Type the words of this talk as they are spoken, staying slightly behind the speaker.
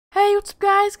What's up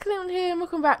guys, Klinkguin here and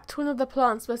welcome back to another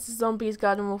Plants vs Zombies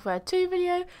Garden Warfare 2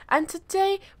 video, and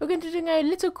today we're going to be doing a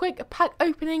little quick pack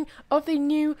opening of the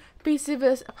new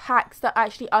Feastivus packs that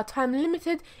actually are time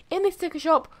limited in the sticker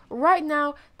shop right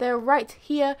now. They're right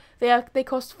here. They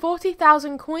cost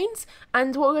 40,000 coins,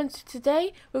 and what we're going to do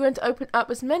today, we're going to open up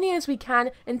as many as we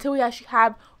can until we actually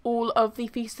have all of the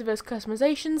Feastivus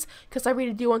customizations, because I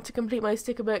really do want to complete my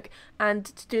sticker book, and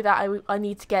to do that I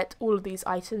need to get all of these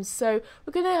items. So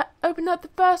we're going to open up the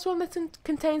first one that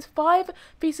contains 5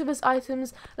 Feastivus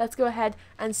items. Let's go ahead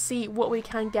and see what we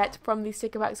can get from these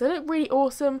sticker packs. They look really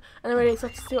awesome, and I'm really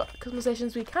excited to see what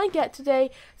customizations we can get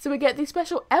today. So we get the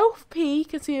special L.E.A.F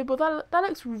consumable. That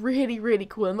looks really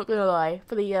cool, I'm not going to lie,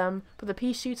 for the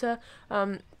Peashooter.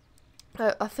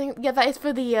 I think, yeah, that is for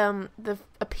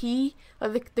a pea,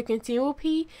 like the consumable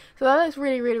pea. So that looks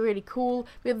really cool.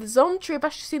 We have the Zomburbia. I've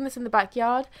actually seen this in the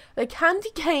backyard. The candy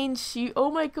cane shoot.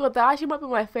 Oh my god, that actually might be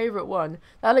my favourite one.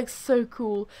 That looks so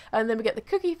cool. And then we get the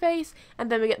cookie face,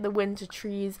 and then we get the winter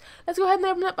trees. Let's go ahead and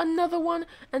open up another one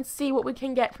and see what we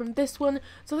can get from this one.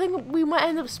 So I think we might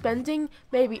end up spending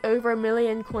maybe over 1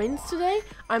 million coins today.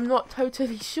 I'm not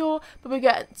totally sure, but we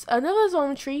get another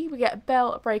Zomburbia. We get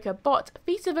Bell Breaker Bot,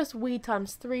 Feastivus Weed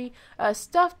 ×3,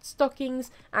 stuffed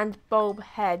stockings, and bulb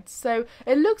heads. So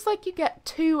it looks like you get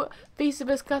 2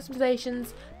 Feastivus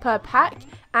customizations per pack,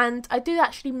 and I did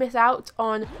actually miss out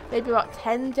on maybe about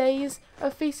 10 days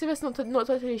of Feastivus, not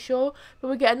totally sure, but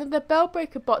we get another Bell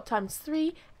Breaker Bot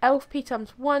 ×3, L.E.A.F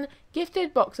 ×1,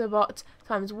 Gifted Boxer Bot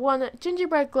 ×1,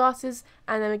 gingerbread glasses,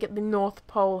 and then we get the North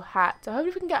Pole hat. So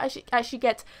hopefully we can actually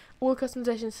get all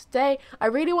customizations today. I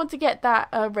really want to get that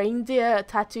reindeer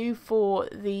tattoo for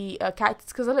the cactus,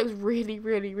 because that looks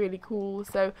really cool.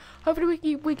 So hopefully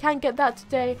we can get that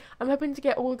today. I'm hoping to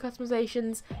get all the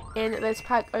customizations in this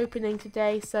pack opening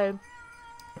today. So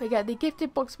we get the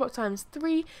Gifted Box Bot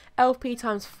 ×3, L.E.A.F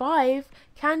 ×5,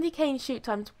 Candy Cane Shoot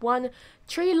 ×1,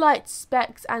 Tree Light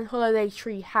Specs, and Holiday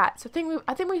Tree Hats. I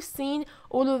think we've seen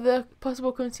all of the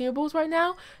possible consumables right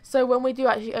now. So when we do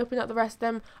actually open up the rest of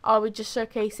them, I'll be just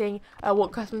showcasing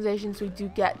what customizations we do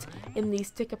get in these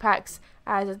sticker packs,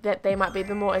 as that they might be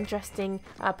the more interesting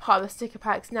part of the sticker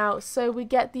packs now. So we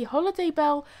get the Holiday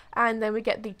Bell, and then we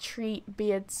get the Tree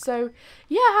Beard. So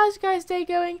yeah, how's your guys' day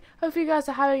going? Hope you guys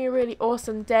are having a really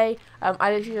awesome day. I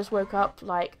literally just woke up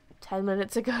like 10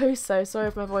 minutes ago, so sorry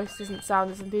if my voice doesn't sound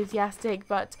as enthusiastic,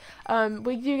 but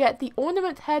we do get the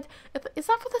ornament head. Is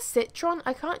that for the citron?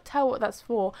 I can't tell what that's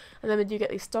for. And then we do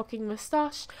get the stocking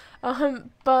moustache.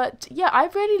 But yeah, I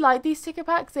really like these sticker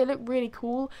packs. They look really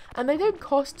cool, and they don't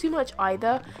cost too much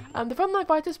either. The Frontline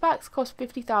Fighters packs cost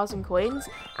 50,000 coins,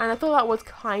 and I thought that was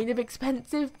kind of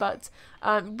expensive, but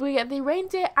we get the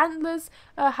reindeer antlers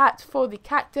hat for the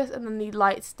cactus, and then the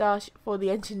light stash for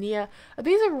the engineer.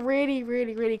 These are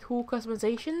really cool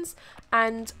customizations,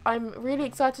 and I'm really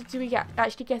excited to be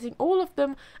actually getting all of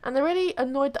them, and I'm really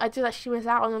annoyed that I did actually miss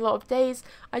out on a lot of days.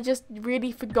 I just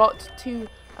really forgot to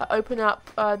open up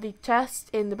the chest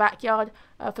in the backyard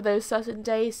for those certain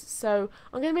days, so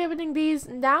I'm going to be opening these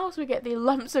now. So we get the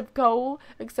lumps of coal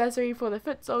accessory for the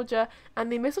foot soldier,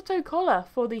 and the mistletoe collar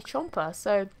for the chomper.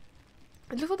 So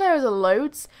it looks like there is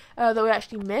loads that we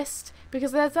actually missed,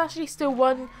 because there's actually still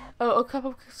one or a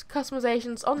couple of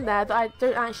customizations on there that I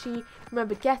don't actually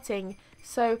remember getting.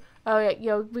 So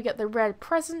we get the red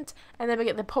present, and then we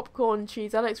get the popcorn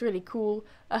trees. That looks really cool.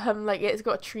 Like it's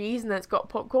got trees and then it's got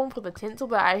popcorn for the tinsel.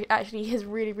 That actually is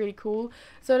really cool.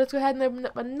 So let's go ahead and open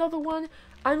up another one.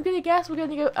 I'm gonna guess we're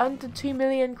gonna go under 2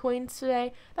 million coins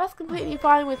today. That's completely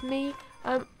fine with me.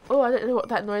 Oh, I don't know what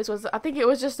that noise was. I think it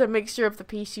was just a mixture of the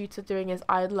Peashooter doing his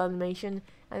idle animation.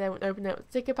 And then we'll open up the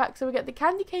sticker pack. So we get the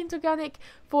Candy Canes Organic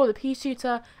for the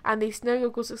Peashooter, and the Snow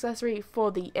Goggles accessory for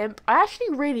the Imp. I actually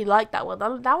really like that one.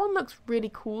 That one looks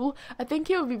really cool. I think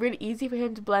it would be really easy for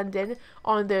him to blend in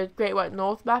on the Great White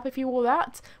North map if he wore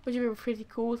that, which would be pretty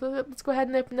cool. So let's go ahead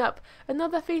and open up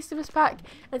another Feastivus pack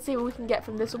and see what we can get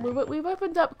from this one. We've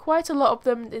opened up quite a lot of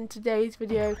them in today's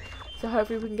video, so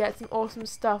hopefully we can get some awesome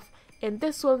stuff in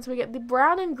this one. So we get the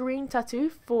brown and green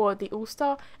tattoo for the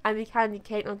All-Star, and the Candy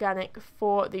Cane Organic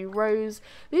for the Rose.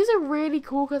 These are really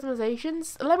cool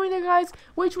customizations. Let me know, guys,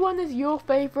 which one is your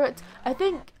favourite. I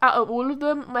think out of all of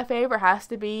them, my favourite has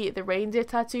to be the reindeer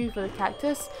tattoo for the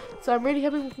cactus. So I'm really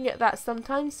hoping we can get that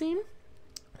sometime soon.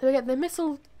 So we get the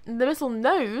missile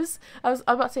nose. I was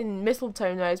about to say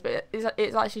mistletoe nose, but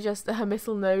it's actually just a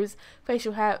missile nose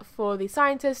facial hair for the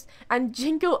scientist, and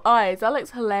jingle eyes. That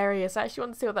looks hilarious. I actually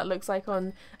want to see what that looks like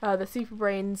on the Super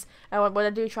Brains when I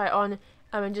do try it on.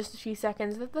 in just a few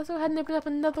seconds. Let's go ahead and open up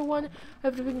another one.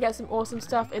 Hopefully we can get some awesome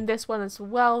stuff in this one as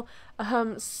well.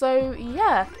 So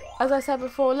yeah, as I said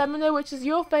before, let me know which is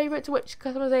your favourite, which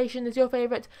customization is your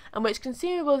favourite, and which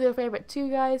consumable is your favourite too,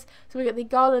 guys. So we get the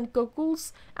garland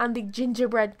goggles and the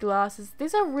gingerbread glasses.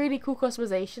 These are really cool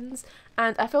customizations,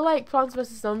 and I feel like Plants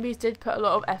vs Zombies did put a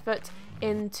lot of effort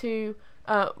into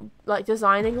like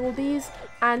designing all these,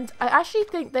 and I actually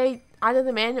think they added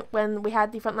them in when we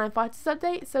had the Frontline Fighters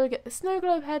update. So we get the snow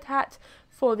globe head hat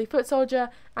for the foot soldier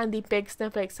and the big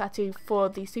snowflake tattoo for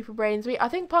the super brains. I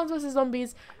think Plants vs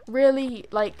Zombies really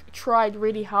tried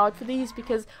really hard for these,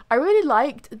 because I really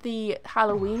liked the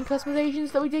Halloween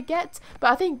customizations that we did get,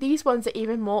 but I think these ones are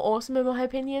even more awesome in my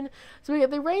opinion. So we get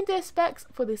the reindeer specs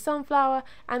for the sunflower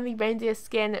and the reindeer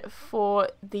skin for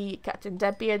the Captain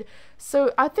Deadbeard.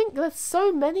 So I think there's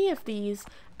so many of these,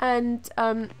 and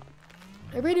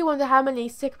I really wonder how many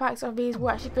sticker packs of these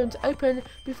we're actually going to open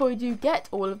before we do get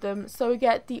all of them. So we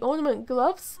get the ornament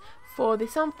gloves for the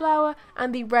sunflower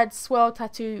and the red swirl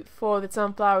tattoo for the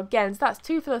sunflower again. So that's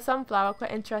 2 for the sunflower,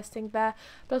 quite interesting there.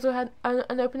 But let's go ahead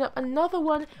and open up another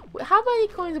one. How many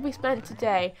coins have we spent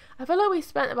today? I feel like we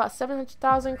spent about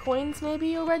 700,000 coins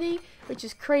maybe already, which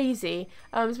is crazy.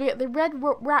 So we get the red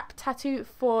wrap tattoo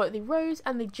for the rose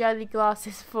and the jelly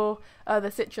glasses for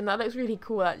the citron. That looks really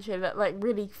cool actually, like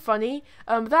really funny.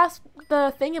 That's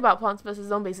the thing about Plants vs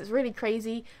Zombies, it's really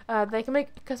crazy. They can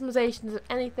make customizations of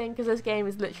anything, because this game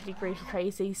is literally really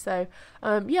crazy. So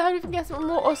yeah, I hope we can get some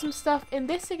more awesome stuff in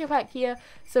this sticker pack here.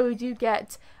 So we do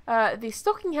get the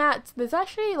stocking hat. There's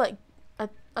actually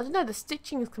I don't know, the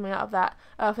stitching is coming out of that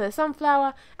for the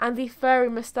sunflower, and the furry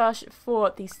moustache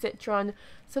for the citron.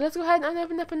 So let's go ahead and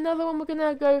open up another one. We're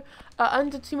gonna go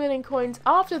under 2 million coins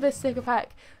after this sticker pack.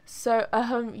 So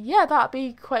yeah, that'd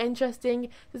be quite interesting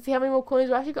to see how many more coins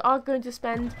we actually are going to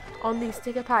spend on these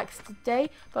sticker packs today.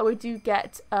 But we do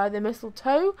get the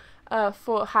mistletoe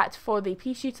hat for the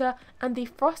pea shooter and the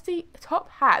frosty top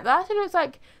hat. That actually looks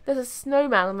like there's a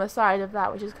snowman on the side of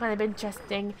that, which is kind of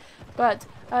interesting. But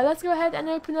let's go ahead and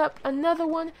open up another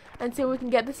one and see what we can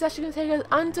get. This is actually going to take us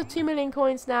under 2 million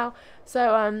coins now.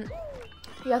 So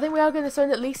yeah, I think we are going to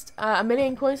spend at least 1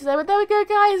 million coins today. But there we go,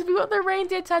 guys. We got the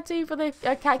reindeer tattoo for the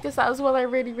cactus. That was what I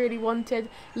really wanted.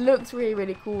 Looks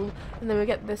really cool. And then we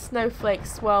get the snowflake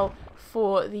swirl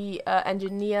for the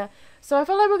engineer. So I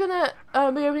feel like we're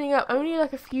gonna be opening up only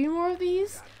like a few more of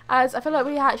these, as I feel like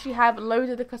we actually have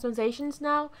loads of the customizations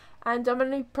now, and I'm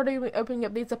only probably opening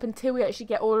up these up until we actually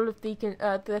get all of the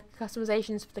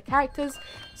customizations for the characters.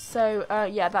 So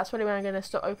yeah, that's really when I'm gonna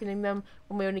start opening them,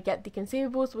 when we only get the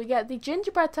consumables. We get the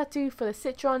gingerbread tattoo for the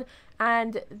citron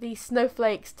and the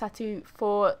snowflakes tattoo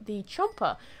for the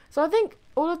chomper. So I think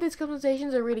all of these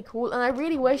customizations are really cool, and I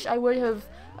really wish I would have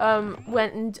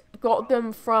went and got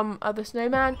them from the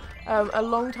snowman a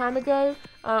long time ago.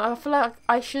 I feel like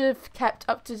I should have kept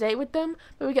up to date with them.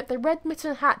 But we get the red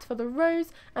mitten hat for the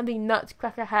rose and the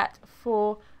nutcracker hat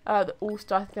for the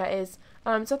all-star, I think that is.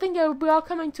 So I think we are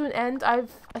coming to an end. I've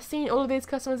seen all of these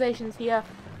customizations here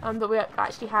that we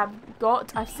actually have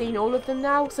got. I've seen all of them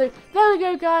now. So there we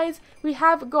go, guys. We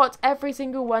have got every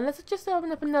single one. Let's just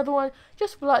open up another one,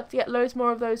 just for like to get loads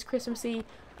more of those Christmassy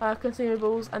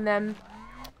consumables, and then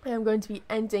I'm going to be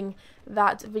ending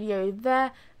that video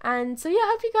there. And so yeah, I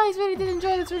hope you guys really did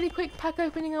enjoy this really quick pack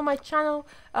opening on my channel.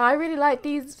 I really like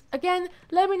these. Again,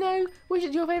 let me know which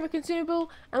is your favourite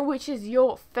consumable and which is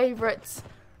your favourite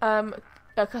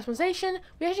customization.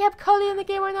 We actually have Cully in the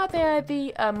game right now. They are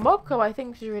the Mobco, I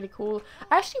think, which is really cool.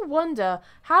 I actually wonder,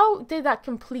 how did that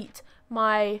complete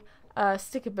my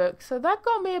sticker book? So that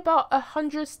got me about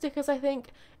 100 stickers, I think,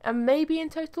 and maybe in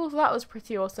total, so that was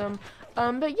pretty awesome.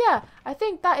 But yeah, I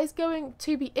think that is going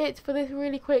to be it for this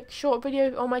really quick short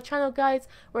video on my channel, guys.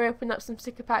 We're opening up some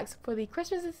sticker packs for the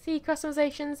Christmassy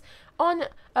customizations on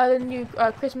the new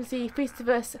Christmassy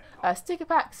Feastivus sticker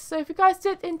packs. So if you guys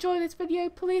did enjoy this video,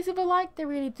 please leave a like. They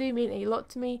really do mean a lot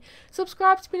to me.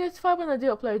 Subscribe to be notified when I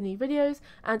do upload new videos,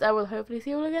 and I will hopefully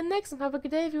see you all again next time. Have a good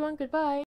day, everyone. Goodbye.